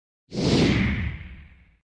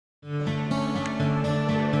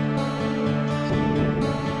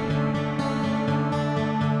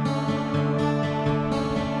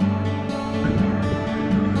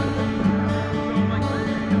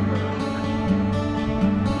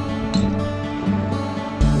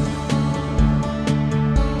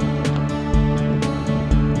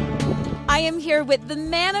here with the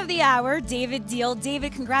man of the hour, David Diehl.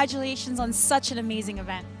 David, congratulations on such an amazing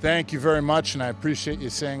event. Thank you very much, and I appreciate you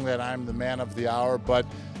saying that I'm the man of the hour, but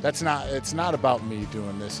it's not about me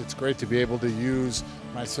doing this. It's great to be able to use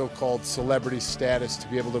my so-called celebrity status to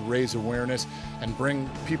be able to raise awareness and bring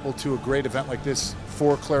people to a great event like this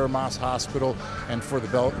for Clara Maass Hospital and for the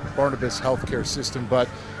Barnabas healthcare system. But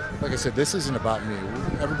like I said, this isn't about me.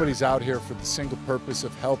 Everybody's out here for the single purpose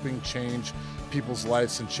of helping change people's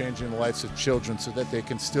lives and changing the lives of children so that they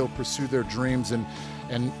can still pursue their dreams and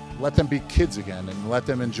let them be kids again and let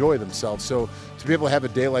them enjoy themselves. So to be able to have a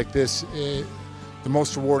day like this, the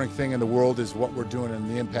most rewarding thing in the world is what we're doing and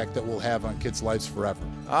the impact that we'll have on kids' lives forever.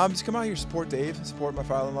 Just come out here, support Dave, support my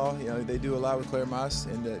father-in-law. You know, they do a lot with Clara Maass,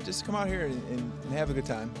 and just come out here and have a good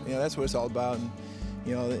time. You know, that's what it's all about. And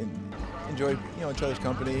you know, enjoy each other's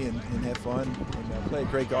company and have fun and play a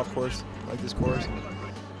great golf course like this course.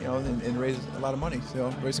 And raise a lot of money.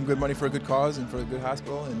 So raise some good money for a good cause and for a good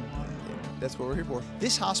hospital, and that's what we're here for.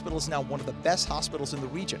 This hospital is now one of the best hospitals in the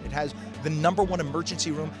region. It has the #1 emergency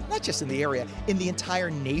room, not just in the area, in the entire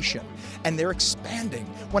nation. And they're expanding.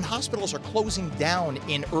 When hospitals are closing down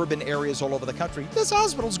in urban areas all over the country, this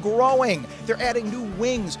hospital's growing. They're adding new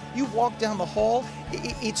wings. You walk down the hall,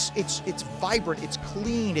 it's vibrant, it's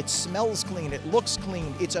clean, it smells clean, it looks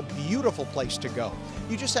clean. It's a beautiful place to go.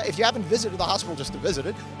 You just, if you haven't visited the hospital just to visit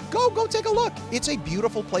it, go take a look. It's a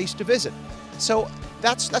beautiful place to visit. So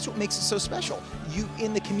that's what makes it so special. You,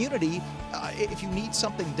 in the community, if you need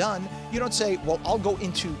something done, you don't say, well, I'll go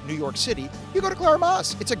into New York City. You go to Clara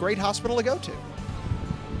Maass. It's a great hospital to go to.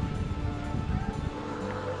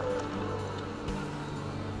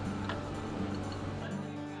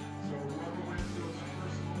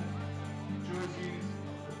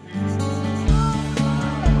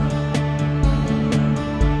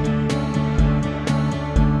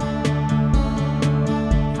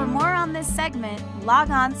 Segment,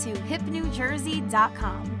 log on to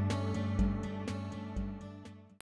HipNJersey.com.